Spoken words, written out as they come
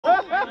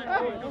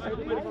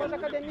faz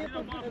academia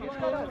com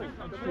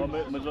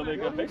Mas o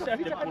Negão fez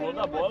certo, ele pulou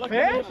na bola.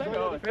 Fez?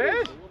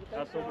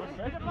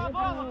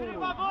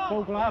 Foi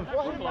o Clavo.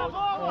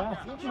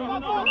 No,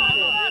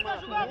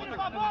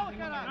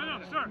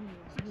 sir.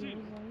 16.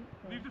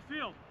 Leave the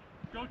field.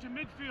 Go to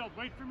midfield.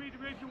 Wait for me to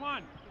raise you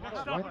one.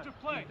 Next stoppage of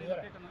play.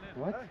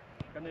 What?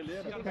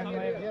 Caneleira.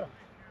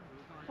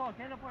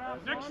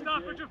 Next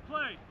stoppage of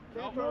play.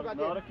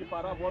 Na hora que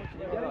parar a bola, você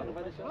vai jogar. Não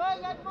vai deixar. Não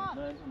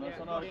é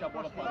só na hora que a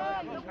bola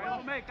parar.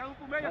 Caiu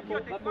pro meio aqui, ó.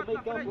 Tem Vai pro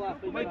meio campo lá.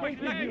 Ele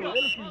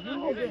que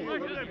viu, ele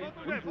que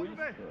viu.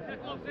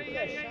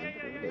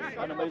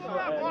 Mas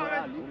não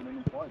é livre,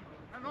 não pode.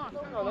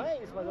 Não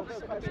é isso, mas o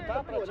cara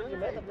chutar pra time de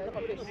meta, tenta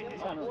pra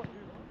pessoa.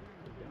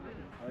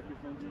 A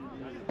questão de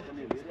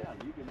caneleira é a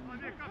liga,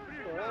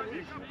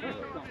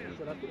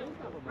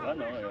 Ah,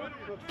 não, é.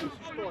 Se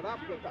estourar,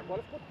 porque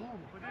agora ficou turma.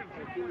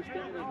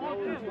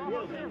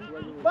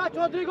 Bate,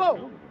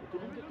 Rodrigo! Tu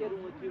nunca quer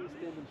um aqui, os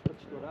tendons para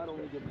te estourar ou um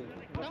ligamento?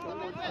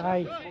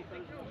 Ai.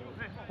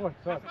 Foi,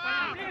 foi.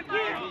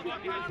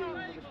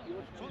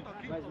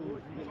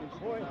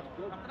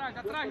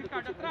 Atrás,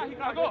 Ricardo, atrás,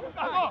 Ricardo! Ô,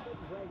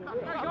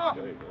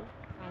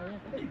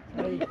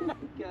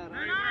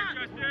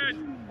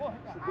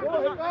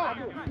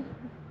 Ricardo!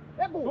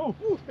 É gol!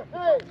 Puxa!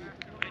 Ei!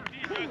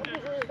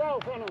 Legal,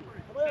 Fernando!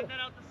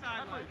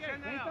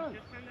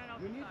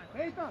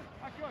 Eita!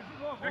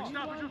 Next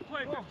stoppage of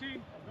play,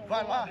 15.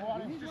 Vai lá.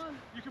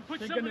 You can put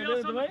somebody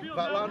else on the field.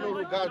 Vai lá no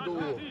lugar do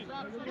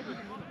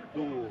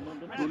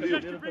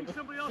Livre. Bring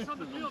somebody else on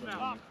the field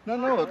now.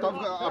 Não, eu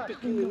tava a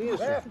pequenininha.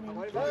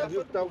 Você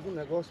viu que tá algum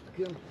negócio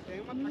pequeno?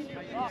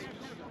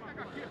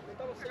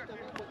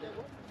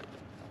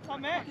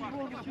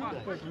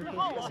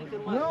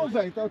 Não,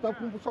 velho, eu tava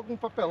só com um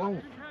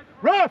papelão.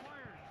 Ref!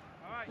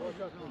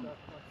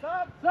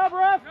 Sub,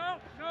 ref!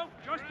 No,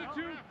 just the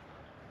two.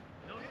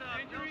 No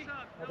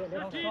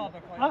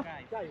sub.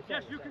 13.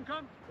 Yes, you can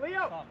come.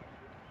 Leo!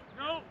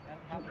 No.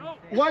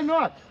 Why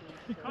not?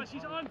 Because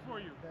he's on for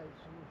you.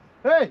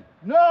 Hey,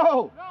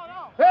 no!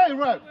 Hey,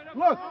 ref,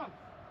 look!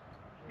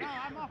 No,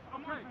 I'm off for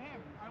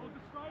him. I will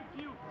describe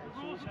to you the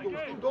rules of the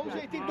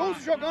game. Tem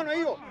 12 jogando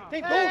aí, ó.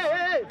 Tem 12.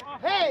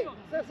 Ei,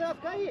 você vai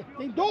ficar aí.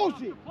 Tem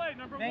 12. Play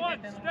number 1,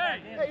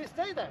 stay. É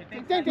isso aí, né?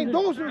 Tem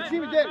 12 no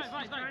time deles.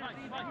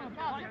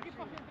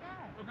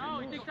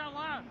 Não, ele tem que estar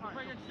lá.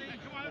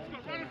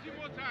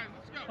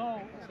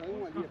 Saiu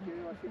um ali, porque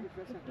eu achei que ele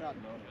tivesse entrado.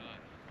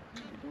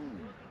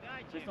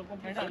 Vocês estão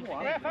complicando o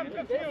ar.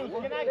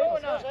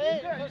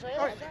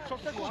 Só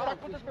você contar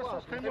quantas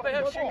pessoas tem no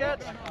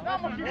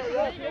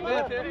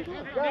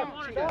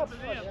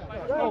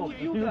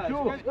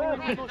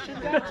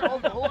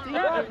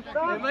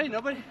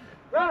Nobody.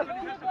 I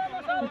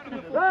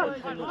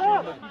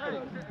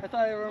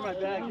thought I were in my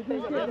bag.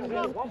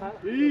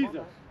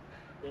 Jesus.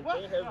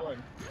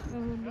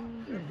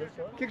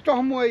 O que tu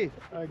arrumou aí?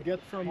 Get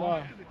from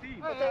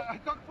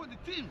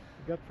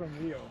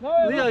Leo.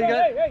 Leo, you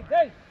got.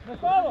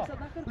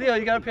 Leo,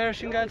 you got a pair of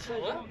shin guards?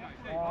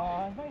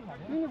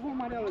 Quem levou o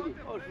amarelo ali?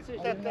 Você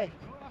já tem.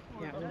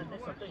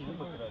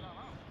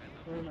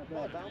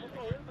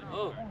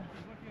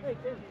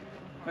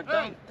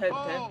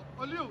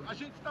 Ô, Lil, a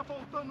gente tá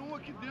faltando um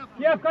aqui dentro.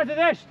 Yeah, because of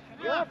this.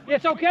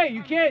 It's okay.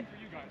 You can't.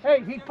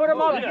 Hey, he put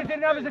him on. He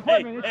didn't have his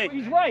equipment.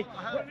 He's right.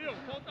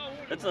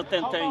 It's a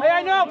 10-10. Hey,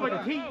 I know,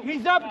 but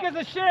he's up because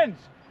of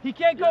shins. He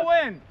can't go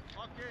in.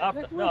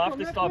 After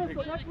stopping.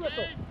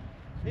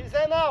 He's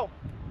in now.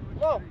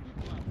 Go.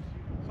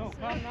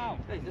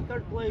 Hey, the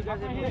third play, you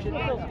guys have your shin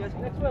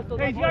guards.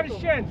 Hey, he's got his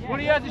shins. When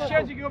he has his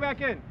shins, he can go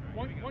back in.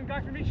 One guy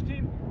from each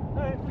team.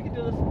 Alright, we can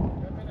do this.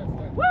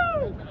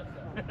 Woo!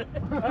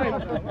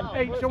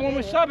 Hey, so when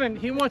we're subbing,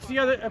 he wants the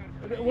other.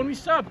 When we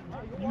sub,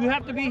 you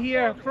have to be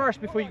here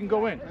first before you can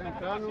go in.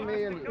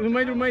 No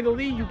meio do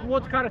lead, o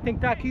outro cara tem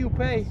que estar aqui, o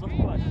pay.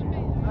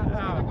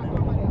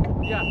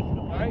 Yeah,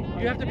 all right.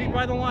 You have to be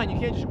by the line. You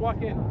can't just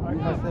walk in.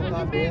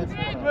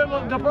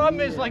 Well, the problem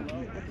is like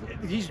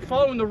he's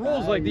following the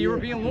rules, like the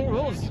European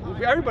rules.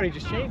 Everybody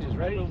just changes,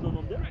 right?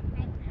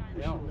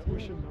 Yeah,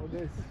 we should know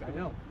this. I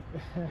know.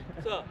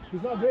 So,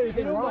 He's not doing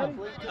anything wrong.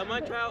 I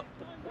might try out.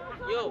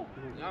 Yo,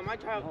 I might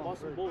try out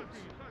Boston Bolts.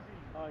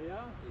 Oh,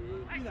 yeah?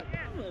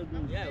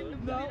 Yeah.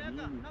 No.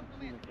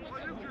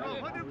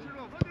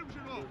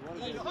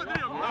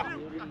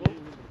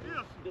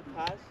 Good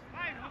pass.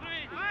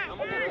 I'm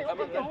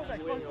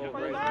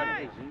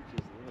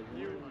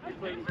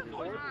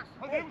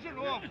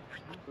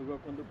Eu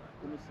quando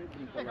comecei a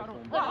brincar lá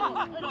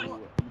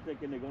não tem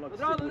aquele negão lá que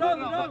você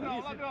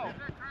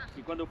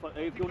e quando eu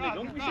falei, que o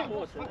negão que me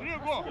chamou,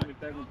 ele me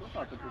perguntou,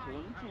 tô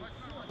procurando, não tinha.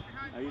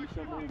 Aí ele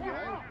chamou o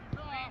igual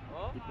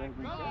e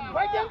perguntou.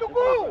 Vai dentro do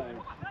gol!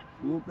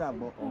 Pra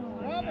bom.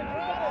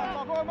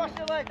 Tá bom,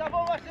 vacilei, tá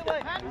bom,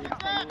 vacilei.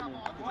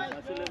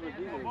 Você lembra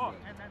disso?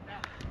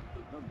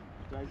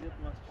 Trazia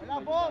pro nosso time. Olha a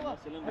bola!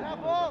 Você lembra Olha a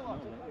bola!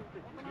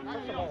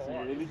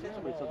 Ele disse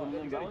também, só que eu não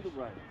lembrava do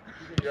Brian.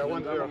 Yeah,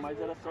 one there. Mas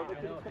era só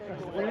daquele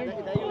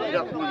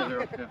Yeah, one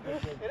there.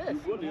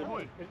 o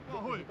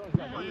goleiro.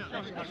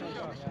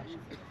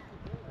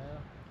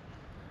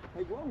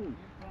 é igual a um.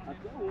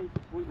 Até hoje,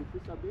 depois eu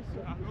fui saber se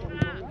da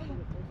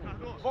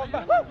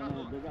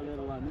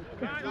galera lá, né?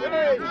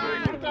 Ei,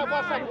 vamos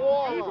travar essa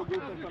bola! Eu joguei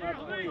o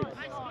campeonato com eles.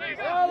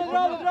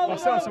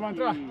 Marcelo, você vai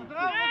entrar?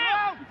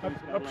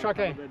 Vai puxar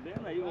quem?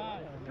 Aí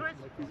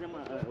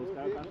fizemos, os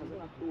caras estavam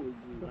fazendo a torre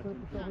de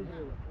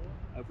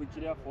aí eu fui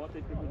tirar a foto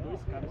e pegou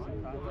 2 caras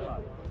sentados lá.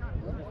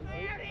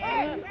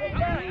 Aí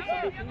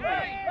eu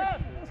sabia quem era.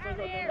 Eles estão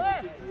jogando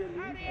outro dia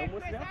ali, eu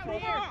mostrei a foto dos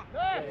caras lá.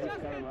 Aí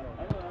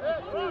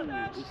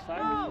o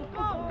Simon, eles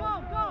mostraram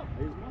quem era.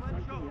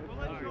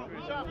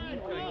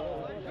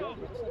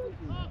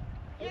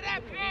 Get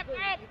up!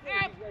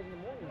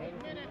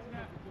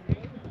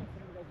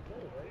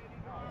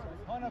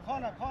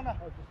 Corner!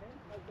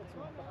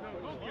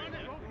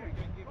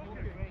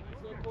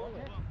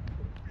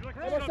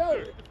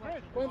 Marcelo,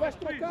 quando vai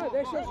trocar,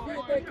 deixa os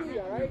vídeos até aqui,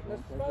 alright? Nós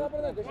fala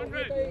pra nós, deixa os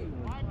vídeos aí.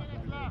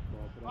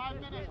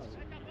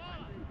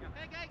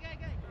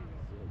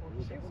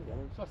 5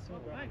 minutes. Só assim,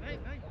 velho.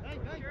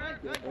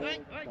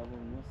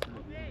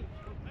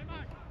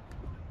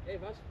 Hey,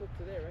 Westford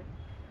today, right?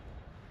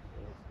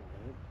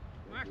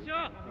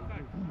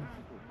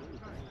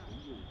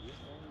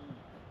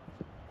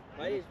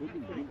 Aí is pretty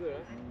good,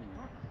 huh?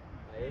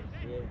 Aí,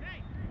 yeah.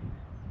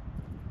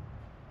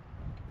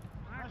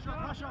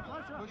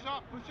 Push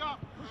up.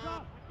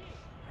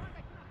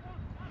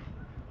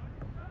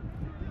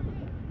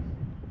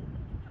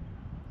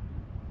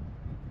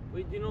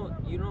 Wait, you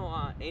know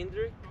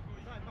Andrew?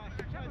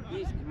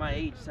 He's my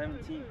age,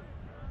 17.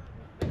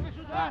 Tem que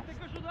ajudar!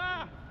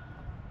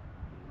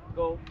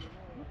 Go.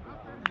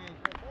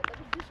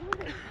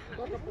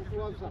 Toca pro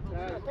Clóvis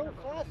atrás. É tão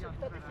fácil que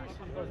tá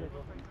difícil de fazer.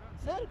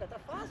 Sério, cara, tá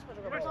fácil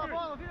pra jogar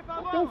bola.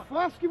 É tão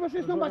fácil que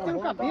vocês estão batendo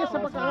cabeça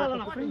pra caralho lá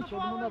na frente.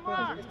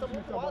 Eles estão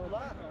muito alto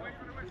lá.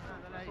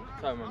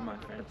 Sorry, my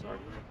friend, sorry.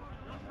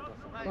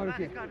 Olha o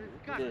quê?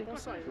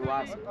 Eu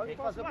acho. Tem que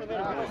fazer o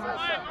primeiro gol.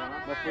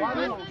 Mas foi igual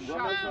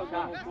nós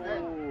jogamos com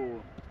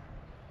o...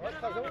 Pode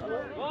fazer um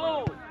gol.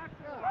 Gol!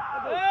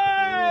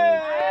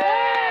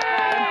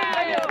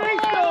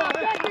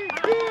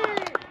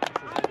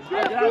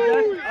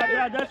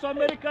 Agradece o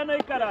americano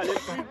aí, caralho.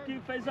 Ele que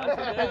fez a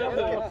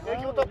bola. Ele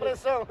que botou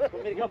pressão.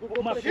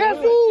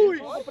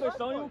 Jesus! Uma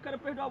pressão e o cara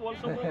perdeu a bola.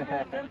 Só foi o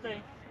que ele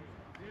tem.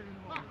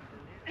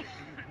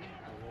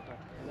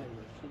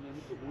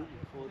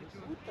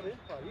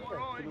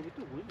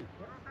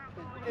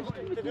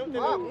 Teve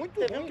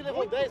um que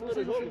levou 10 no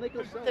jogo.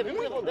 Teve um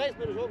que levou 10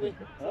 no jogo, hein?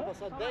 Só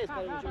passado 10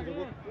 para o time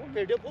jogou.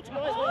 Perdeu pontos que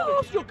mais ainda.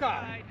 Nossa,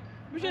 cara!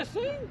 Mas é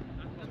assim?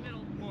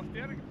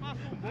 Porteiro que passa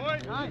um boi.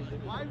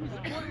 Vai me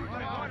expor.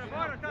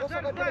 Bora, tá Essa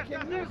certo, cadeira aqui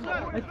é minha.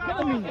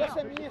 Cada minha. Essa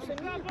é minha.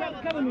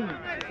 Cada minha.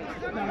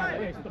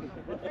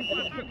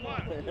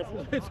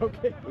 It's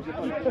okay. Hoje eu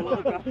falei pulando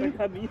o carro pra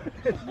caminho.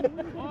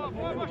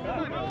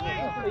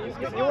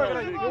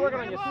 You're working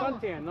on your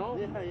suntan, no?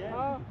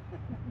 Yeah.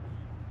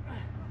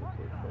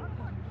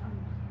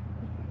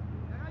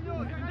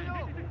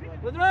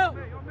 Pedro!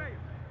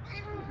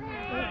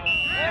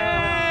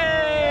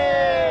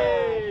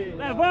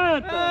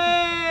 Levanta!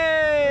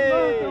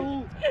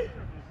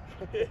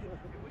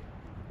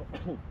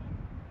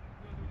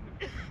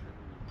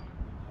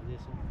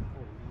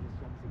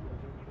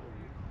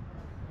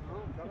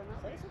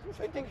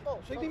 Isso aí tem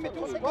que meter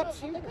uns 4,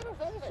 5.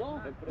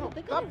 Não,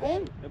 tá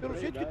bom. Pelo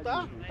jeito que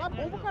tá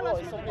bom pra caralho.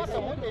 Eles são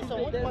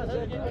muito mais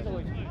velhos que nós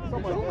hoje.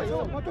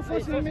 Mas eu tô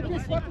assim, meter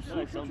uns 4, 5.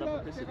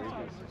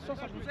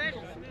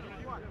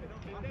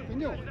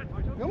 Entendeu?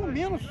 Pelo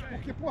menos,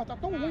 porque, pô, tá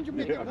tão ruim de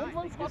meter gol,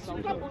 vai uns 4,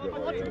 5 tá bom. Eu vou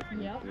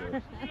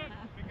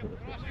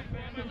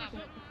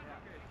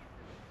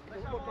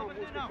botar uma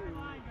música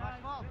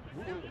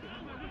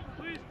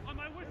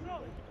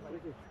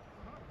aqui.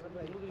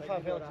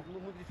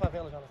 Mundo de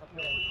favela já nessa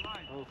pelada.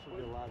 Olha o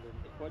favelado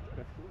ali. Pode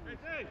cachorro?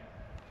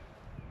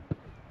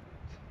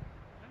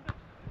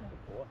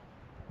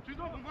 De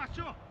novo,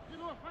 marchou. De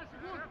novo, vai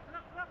segundo.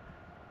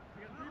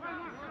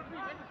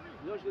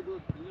 Melhor jogador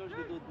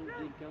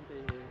do campo é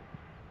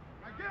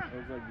É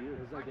o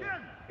zagueiro.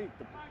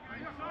 Eita.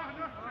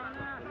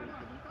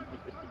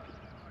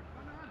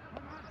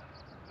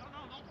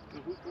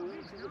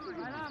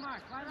 Vai lá,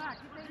 Marcos, vai lá.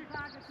 Aqui tem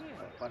zaga aqui.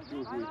 Partiu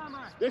o Rui.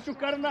 Deixa o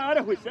cara na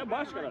área, Rui. Você é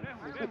baixo, cara.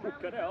 O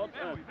cara é alto.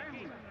 Cara.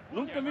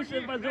 Nunca vi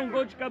você fazer um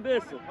gol de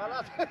cabeça. Vai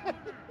lá.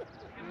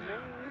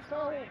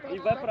 E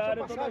vai pra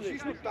área toda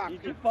vez. E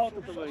de falta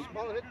também.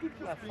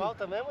 A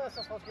falta mesmo,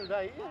 essas faltas que ele dá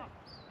aí.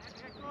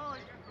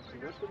 Eu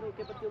gosto quando ele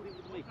quer bater o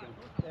livro do meio campo.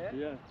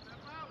 Yeah.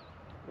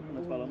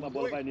 Nós falamos, a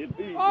bola vai nele.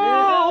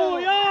 Oh,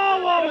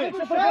 homem! O que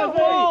você foi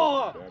fazer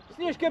aí? Se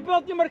tinhas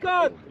campeão, tinha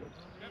marcado!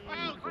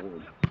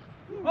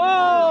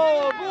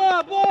 Oh,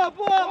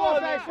 boa,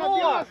 velho, só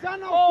deu azar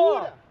na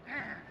altura.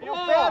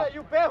 E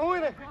o pé é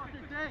ruim, né?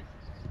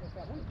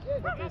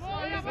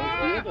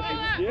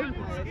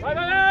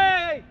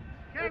 Vai!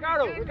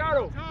 Ricardo!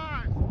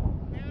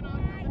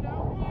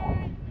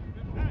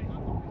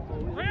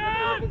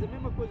 Fez a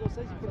mesma coisa coisa,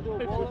 vocês perdeu a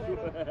bola,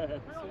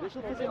 deixa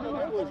eu fazer a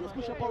mesma coisa, eles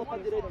puxam a bola para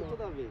a direita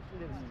toda vez.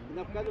 E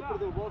na bocada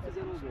perdeu a bola,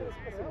 fizeram um gol.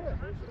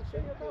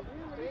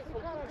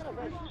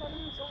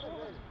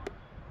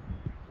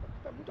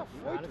 Tá muito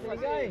afoito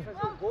fazer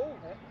o gol.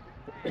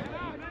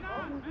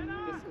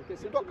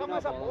 Se tocar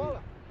mais a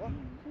bola.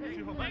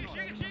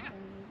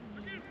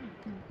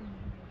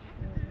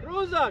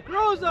 Cruza,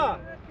 cruza!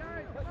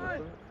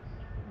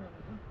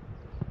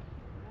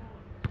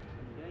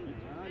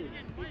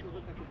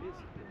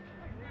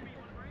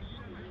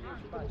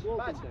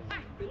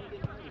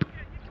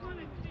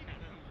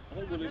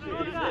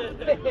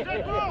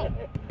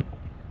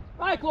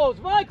 Vai, Close,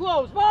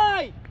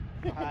 vai!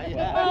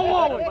 Vai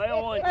aonde? Vai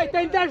aonde? Ei,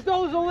 tem 10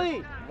 dólares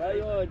ali!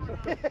 Vai onde?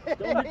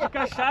 Estão de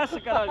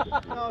cachaça, caralho.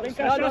 Tem Se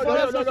cachaça.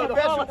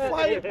 tivesse um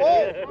fire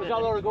bom, Já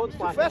largou de se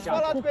plástico. tivesse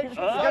falado com ele,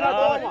 Ah, era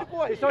bom,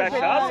 ele São corre.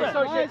 Cachaça?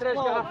 são 3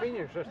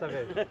 garrafinhas desta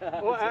vez.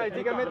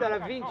 Antigamente era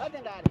 20.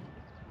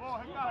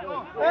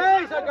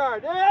 Ei,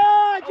 Zagard!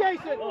 Ei,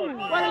 Jason!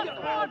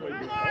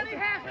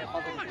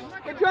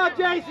 Good job,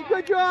 Jason!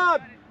 Good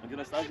job! Onde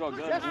nós estávamos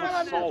jogando, Se tivesse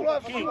falado um com o sol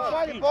Clóvis, quente, um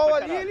fire quente bom pra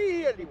ali, caralho.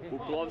 ele ia ali. O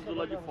Clóvis do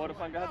lado de fora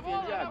com a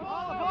garrafinha de água.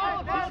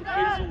 Ele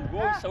fez um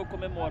gol e saiu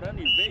comemorando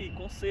e veio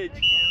com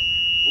sede.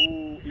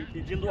 E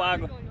pedindo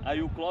água.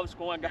 Aí o Clóvis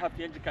com uma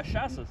garrafinha de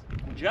cachaça,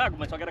 de água,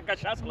 mas só que era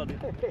cachaça lá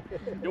dentro.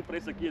 Deu pra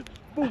isso aqui.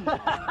 Pum!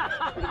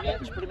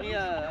 Espremia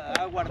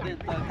a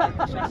aguardente, a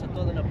cachaça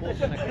toda na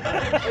boca, na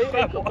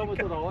Ele toma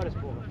toda hora,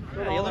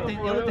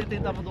 porra. Ele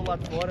tentava do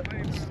lado de fora.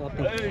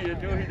 Ei, eu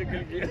tinha ouvido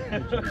aquele dia.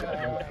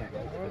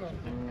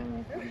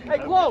 Hey,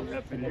 Close!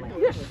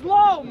 You're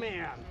slow,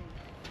 man!